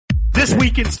This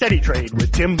Week in Steady Trade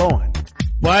with Tim Bowen.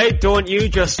 Why don't you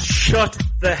just shut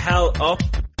the hell up?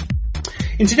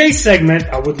 In today's segment,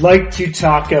 I would like to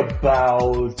talk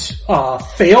about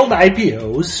failed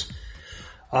IPOs,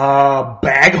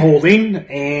 bag holding,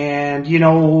 and,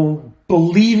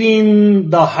 believing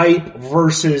the hype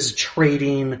versus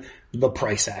trading the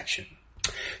price action.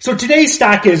 So today's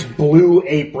stock is Blue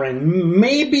Apron,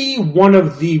 maybe one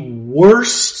of the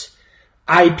worst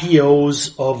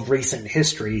IPOs of recent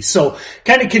history. So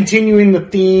kind of continuing the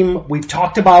theme, we've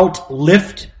talked about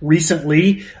Lyft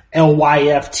recently,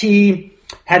 LYFT,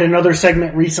 had another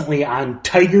segment recently on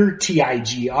Tiger,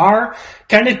 TIGR,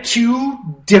 kind of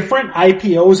two different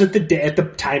IPOs at the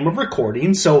time of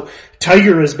recording. So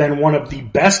Tiger has been one of the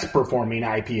best performing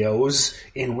IPOs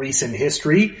in recent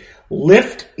history.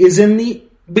 Lyft is in the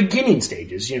beginning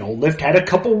stages. Lyft had a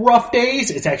couple rough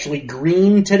days. It's actually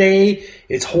green today.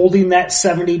 It's holding that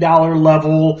 $70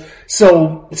 level.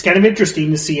 So it's kind of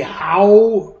interesting to see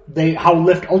how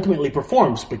Lyft ultimately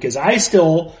performs, because I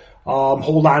still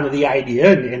hold on to the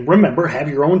idea, and remember, have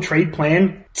your own trade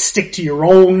plan, stick to your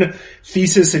own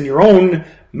thesis and your own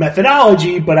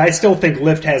methodology, but I still think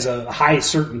Lyft has a high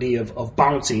certainty of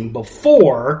bouncing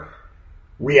before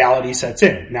reality sets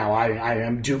in. Now, I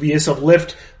am dubious of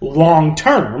Lyft long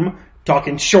term,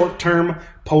 talking short term,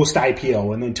 post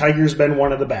IPO, and then Tiger's been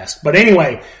one of the best. But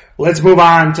anyway, let's move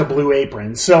on to Blue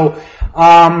Apron. So,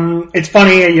 it's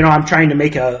funny, I'm trying to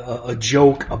make a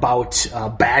joke about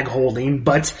bag holding,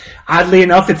 but oddly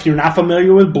enough, if you're not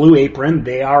familiar with Blue Apron,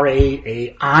 they are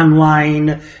a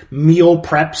online meal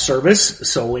prep service.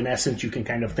 So in essence, you can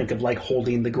kind of think of like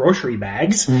holding the grocery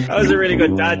bags. That was a really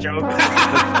good dad joke.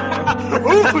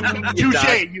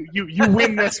 Touche. You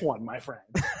win this one, my friend.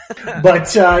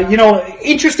 But,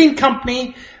 interesting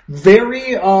company,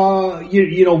 very,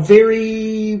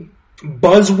 very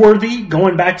buzzworthy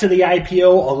going back to the IPO.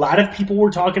 A lot of people were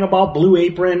talking about Blue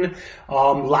Apron, a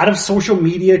lot of social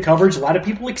media coverage, a lot of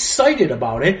people excited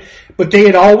about it, but they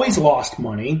had always lost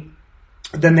money.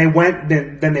 Then they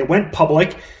went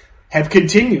public, have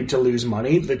continued to lose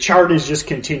money. The chart has just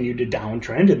continued to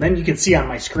downtrend, and then you can see on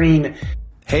my screen.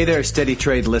 Hey there, Steady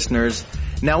Trade listeners.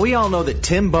 Now, we all know that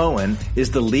Tim Bowen is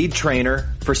the lead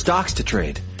trainer for Stocks to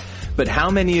Trade. But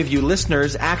how many of you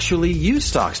listeners actually use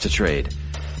Stocks to Trade?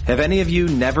 Have any of you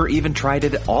never even tried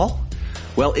it at all?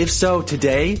 Well, if so,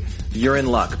 today you're in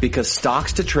luck, because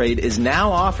Stocks to Trade is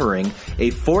now offering a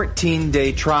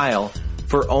 14-day trial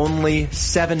for only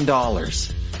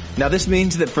 $7. Now, this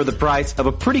means that for the price of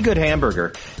a pretty good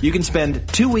hamburger, you can spend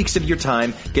 2 weeks of your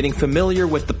time getting familiar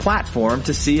with the platform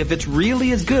to see if it's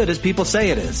really as good as people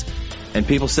say it is. And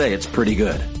people say it's pretty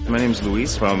good. My name is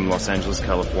Luis from Los Angeles,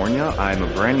 California. I'm a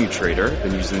brand new trader.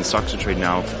 Been using Stocks to Trade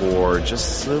now for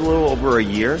just a little over a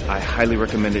year. I highly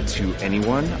recommend it to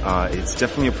anyone. It's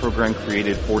definitely a program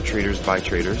created for traders by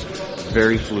traders.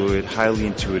 Very fluid, highly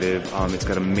intuitive. It's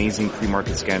got amazing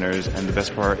pre-market scanners, and the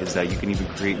best part is that you can even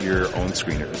create your own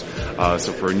screeners.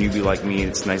 So for a newbie like me,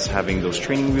 it's nice having those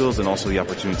training wheels and also the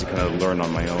opportunity to kind of learn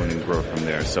on my own and grow from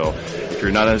there. So if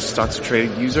you're not a Stocks to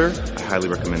Trade user, I highly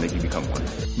recommend that you become one.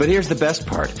 But here's the best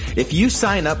part. If you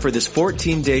sign up for this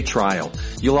 14-day trial,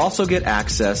 you'll also get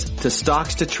access to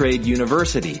Stocks to Trade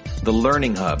University, the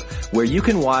learning hub, where you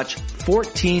can watch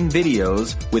 14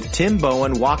 videos with Tim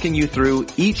Bowen walking you through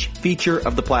each feature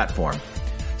of the platform.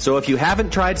 So if you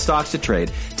haven't tried Stocks to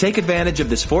Trade, take advantage of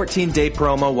this 14-day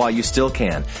promo while you still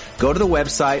can. Go to the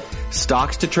website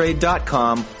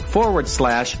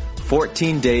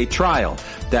stockstotrade.com/14-day trial.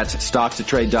 That's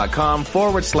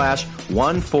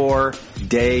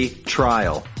stockstotrade.com/14-day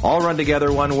trial. All run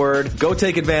together, one word. Go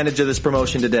take advantage of this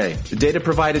promotion today. The data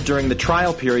provided during the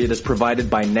trial period is provided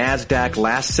by NASDAQ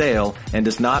Last Sale and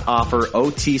does not offer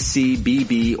OTC,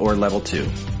 BB, or Level 2.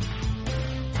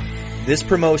 This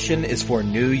promotion is for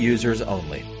new users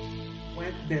only.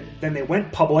 Then they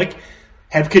went public,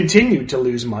 have continued to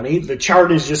lose money. The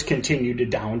chart has just continued to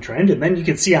downtrend. And then you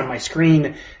can see on my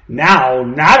screen now,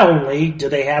 not only do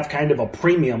they have kind of a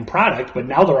premium product, but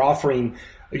now they're offering,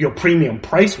 premium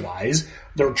price-wise.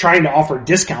 They're trying to offer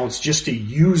discounts just to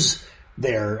use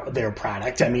their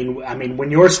product. I mean,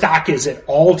 when your stock is at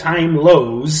all-time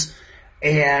lows,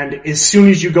 and as soon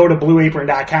as you go to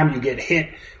blueapron.com, you get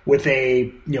hit with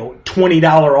a, $20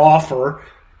 offer,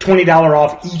 $20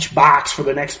 off each box for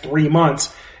the next 3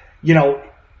 months,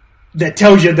 that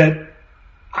tells you that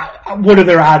what are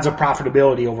their odds of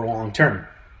profitability over long term?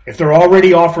 If they're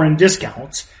already offering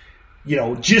discounts,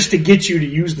 just to get you to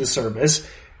use the service,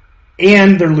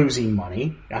 and they're losing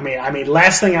money. I mean,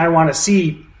 last thing I want to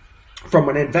see from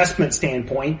an investment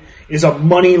standpoint is a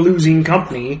money losing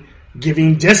company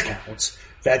giving discounts.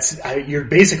 You're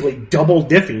basically double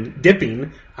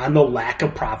dipping on the lack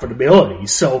of profitability.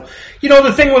 So,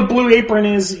 the thing with Blue Apron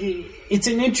is it's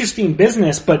an interesting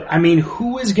business, but I mean,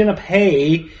 who is going to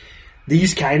pay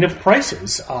these kind of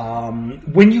prices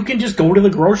when you can just go to the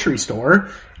grocery store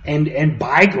and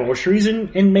buy groceries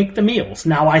and make the meals?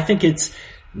 Now, I think it's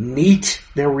neat.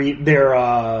 Their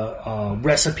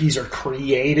recipes are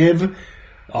creative.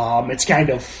 It's kind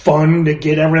of fun to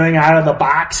get everything out of the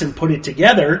box and put it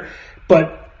together.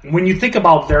 But when you think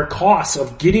about their costs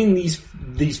of getting these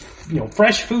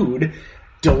fresh food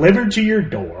delivered to your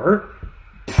door,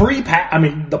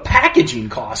 the packaging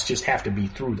costs just have to be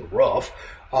through the roof.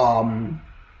 And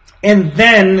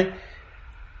then,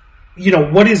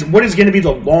 what is going to be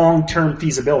the long-term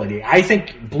feasibility? I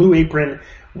think Blue Apron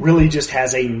really just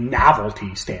has a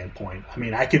novelty standpoint. I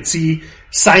mean, I could see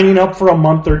signing up for a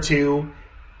month or two,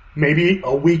 maybe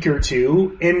a week or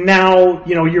two, and now,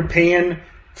 you're paying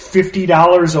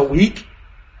 $50 a week.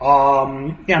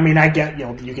 I get,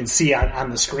 you can see on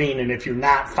the screen, and if you're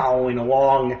not following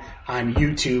along on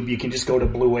YouTube, you can just go to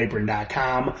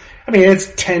blueapron.com. I mean, it's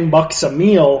 $10 a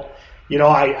meal.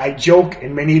 I joke,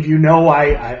 and many of you know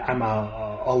I'm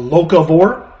a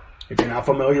locavore. If you're not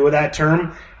familiar with that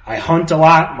term, I hunt a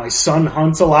lot. My son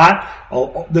hunts a lot.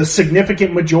 The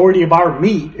significant majority of our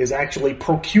meat is actually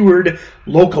procured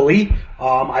locally.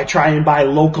 I try and buy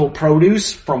local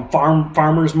produce from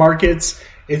farmers markets,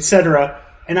 etc.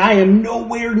 And I am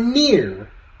nowhere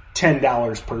near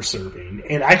 $10 per serving.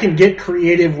 And I can get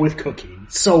creative with cooking.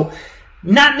 So,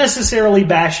 not necessarily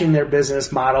bashing their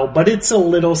business model, but it's a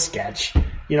little sketch.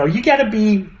 You gotta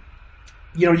be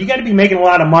making a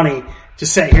lot of money to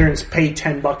sit here and pay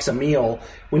 $10 a meal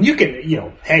when you can,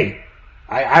 hey,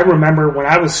 I remember when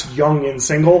I was young and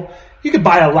single, you could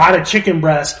buy a lot of chicken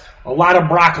breast, a lot of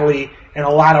broccoli, and a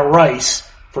lot of rice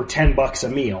for $10 a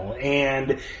meal.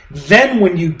 And then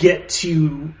when you get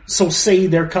to, say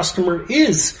their customer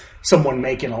is someone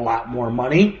making a lot more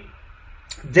money,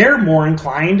 they're more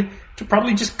inclined to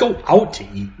probably just go out to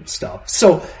eat and stuff.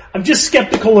 So I'm just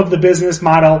skeptical of the business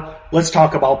model. Let's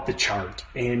talk about the chart.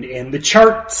 And the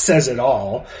chart says it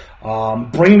all.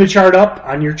 Bring the chart up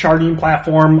on your charting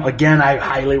platform. Again, I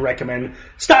highly recommend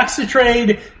Stocks to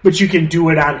Trade, but you can do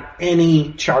it on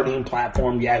any charting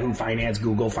platform, Yahoo Finance,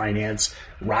 Google Finance,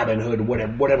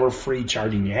 Robinhood, whatever free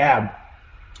charting you have.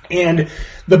 And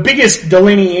the biggest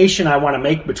delineation I want to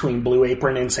make between Blue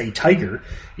Apron and, say, Tiger,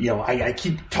 I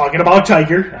keep talking about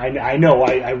Tiger. I know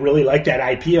I really like that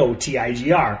IPO,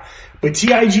 TIGR. But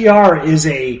TIGR is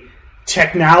a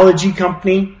technology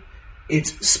company.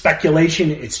 It's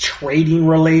speculation. It's trading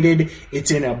related.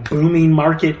 It's in a booming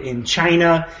market in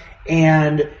China.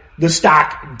 And the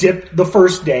stock dipped the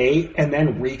first day and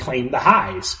then reclaimed the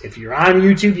highs. If you're on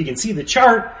YouTube, you can see the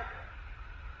chart.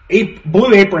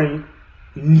 Blue Apron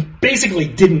basically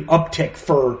didn't uptick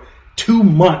for 2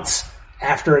 months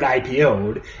after it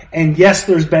IPO'd. And yes,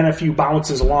 there's been a few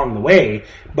bounces along the way,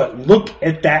 but look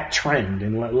at that trend.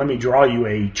 And let me draw you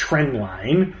a trend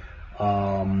line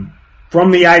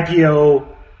from the IPO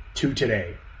to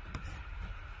today.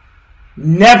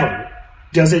 Never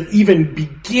does it even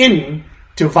begin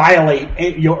to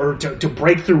violate or to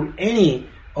break through any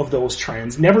of those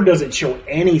trends. Never does it show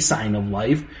any sign of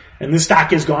life. And the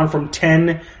stock has gone from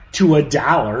 10 to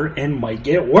 $1 and might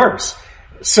get worse.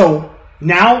 So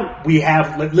now we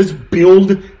have, let's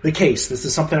build the case. This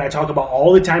is something I talk about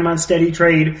all the time on Steady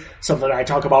Trade, something I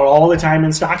talk about all the time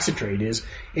in Stocks to Trade is,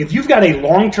 if you've got a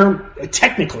long-term,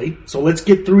 technically, so let's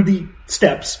get through the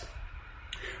steps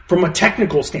from a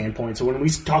technical standpoint. So when we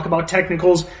talk about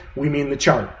technicals, we mean the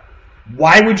chart.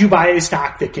 Why would you buy a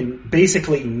stock that can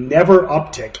basically never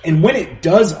uptick? And when it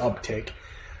does uptick,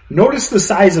 notice the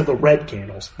size of the red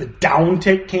candles, the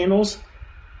downtick candles.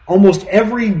 Almost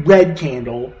every red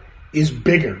candle is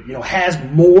bigger, has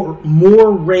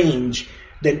more range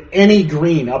than any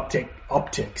green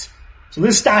upticks. So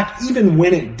this stock, even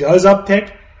when it does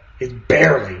uptick, it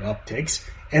barely upticks.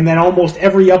 And then almost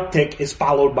every uptick is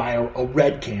followed by a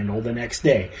red candle the next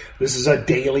day. This is a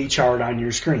daily chart on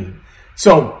your screen.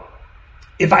 So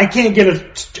if I can't get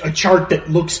a chart that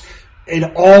looks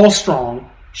at all strong,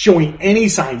 showing any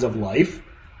signs of life,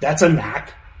 that's a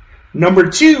knock. Number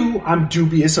two, I'm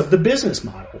dubious of the business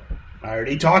model. I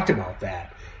already talked about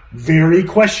that. Very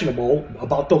questionable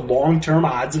about the long-term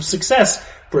odds of success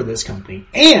for this company.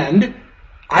 And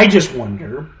I just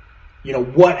wonder,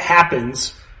 what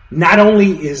happens. Not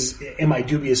only am I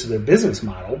dubious of their business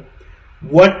model,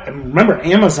 remember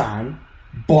Amazon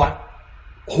bought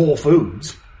Whole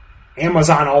Foods.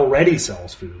 Amazon already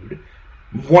sells food.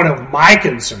 One of my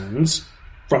concerns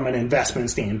from an investment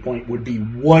standpoint would be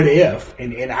what if,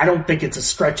 and I don't think it's a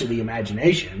stretch of the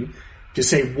imagination to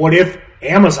say, what if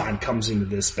Amazon comes into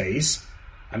this space?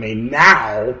 I mean,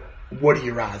 now, what are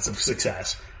your odds of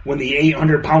success? When the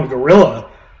 800-pound gorilla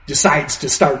decides to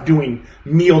start doing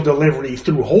meal delivery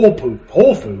through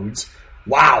Whole Foods,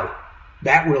 wow,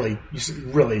 that really,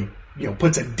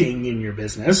 puts a ding in your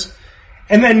business.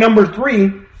 And then number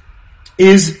 3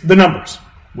 is the numbers.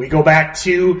 We go back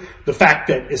to the fact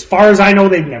that, as far as I know,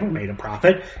 they've never made a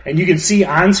profit. And you can see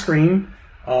on screen,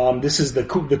 this is the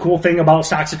cool thing about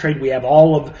Stocks to Trade. We have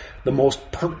all of the most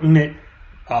pertinent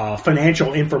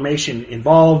financial information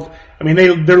involved. I mean, they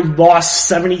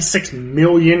lost $76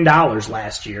 million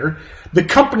last year. The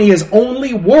company is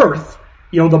only worth,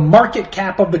 the market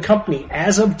cap of the company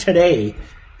as of today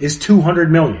is $200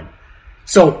 million.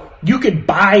 So you could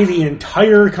buy the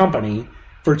entire company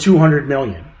for $200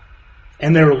 million.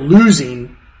 And they're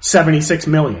losing $76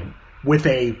 million with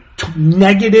a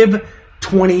negative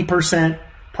 20%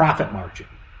 profit margin.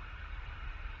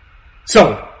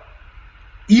 So,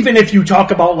 even if you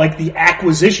talk about like the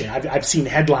acquisition, I've seen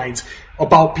headlines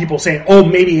about people saying, oh,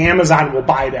 maybe Amazon will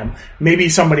buy them. Maybe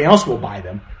somebody else will buy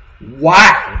them.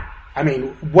 Why? I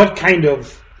mean, what kind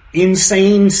of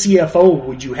insane CFO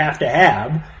would you have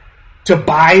to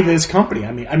buy this company?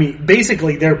 I mean,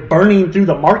 basically they're burning through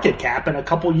the market cap in a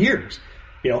couple years.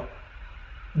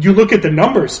 You look at the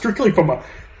numbers strictly from a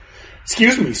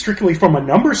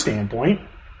number standpoint,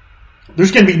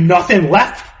 there's going to be nothing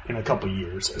left in a couple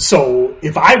years. So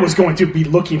if I was going to be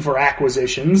looking for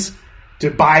acquisitions to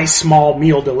buy small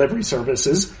meal delivery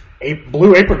services,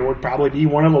 Blue Apron would probably be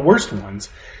one of the worst ones.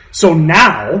 So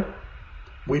now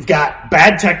we've got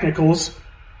bad technicals,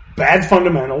 bad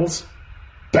fundamentals,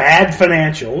 bad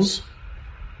financials,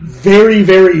 very,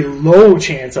 very low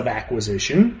chance of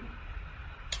acquisition.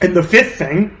 And the 5th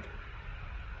thing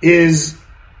is,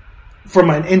 from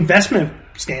an investment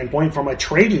standpoint, from a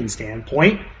trading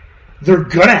standpoint, they're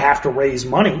going to have to raise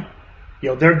money.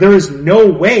 There is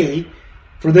no way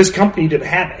for this company to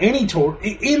have any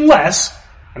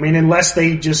unless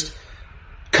they just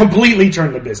completely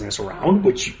turn the business around,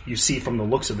 which you see from the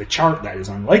looks of the chart, that is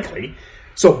unlikely.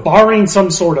 So barring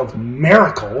some sort of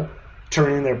miracle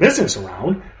turning their business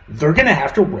around, they're going to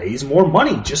have to raise more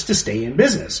money just to stay in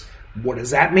business. What does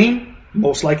that mean?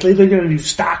 Most likely they're going to do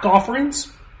stock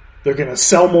offerings. They're going to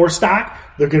sell more stock.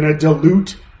 They're going to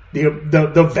dilute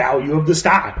the value of the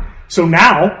stock. So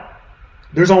now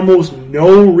there's almost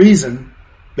no reason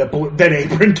that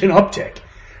Apron can uptick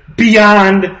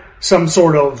beyond some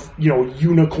sort of,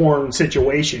 unicorn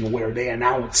situation where they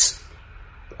announce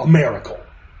a miracle.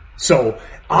 So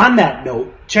on that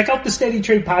note, check out the Steady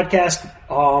Trade podcast.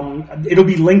 It'll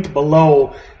be linked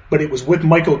below, but it was with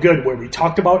Michael Good where we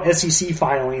talked about SEC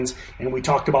filings and we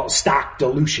talked about stock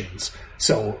dilutions.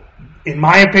 So in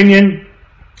my opinion,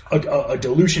 a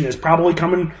dilution is probably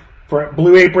coming for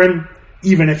Blue Apron.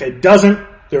 Even if it doesn't,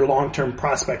 their long-term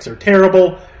prospects are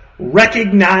terrible.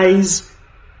 Recognize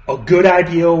a good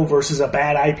IPO versus a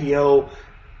bad IPO.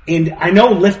 And I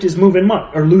know Lyft is moving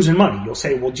money or losing money. You'll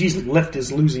say, well, geez, Lyft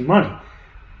is losing money.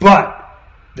 But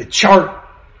the chart,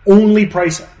 only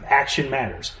price action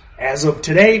matters. As of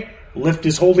today, Lyft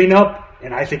is holding up,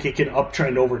 and I think it can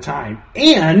uptrend over time.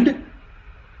 And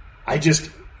I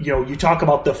just, you talk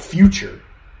about the future.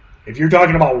 If you're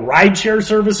talking about rideshare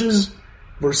services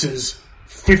versus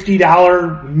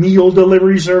 $50 meal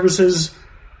delivery services,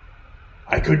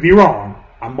 I could be wrong.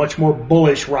 I'm much more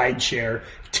bullish rideshare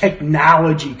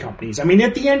technology companies. I mean,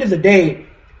 at the end of the day,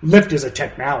 Lyft is a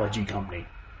technology company.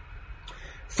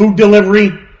 Food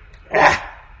delivery,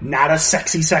 not a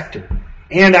sexy sector.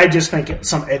 And I just think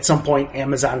at some point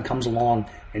Amazon comes along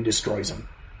and destroys them.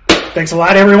 Thanks a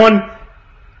lot, everyone.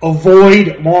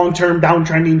 Avoid long-term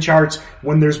downtrending charts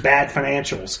when there's bad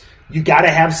financials. You got to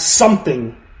have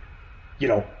something, you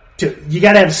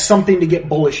got to have something to get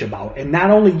bullish about, and not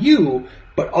only you,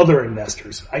 but other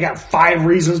investors. I got 5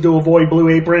 reasons to avoid Blue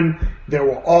Apron. They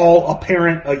were all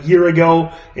apparent a year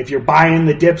ago. If you're buying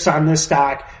the dips on this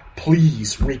stock,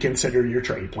 please reconsider your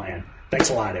trade plan. Thanks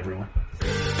a lot, everyone.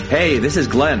 Hey, this is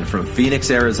Glenn from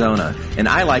Phoenix, Arizona, and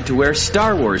I like to wear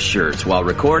Star Wars shirts while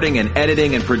recording and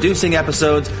editing and producing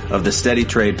episodes of the Steady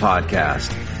Trade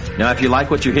podcast. Now, if you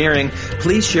like what you're hearing,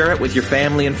 please share it with your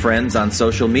family and friends on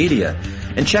social media.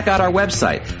 And check out our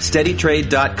website,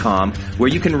 steadytrade.com, where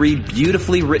you can read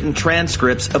beautifully written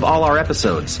transcripts of all our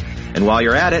episodes. And while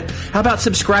you're at it, how about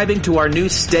subscribing to our new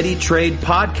Steady Trade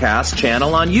podcast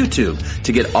channel on YouTube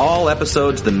to get all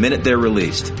episodes the minute they're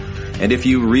released. And if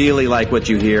you really like what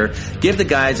you hear, give the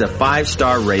guys a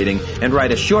 5-star rating and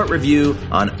write a short review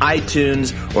on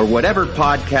iTunes or whatever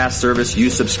podcast service you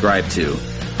subscribe to.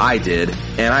 I did,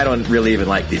 and I don't really even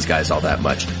like these guys all that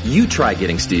much. You try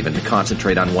getting Steven to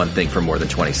concentrate on one thing for more than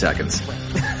 20 seconds.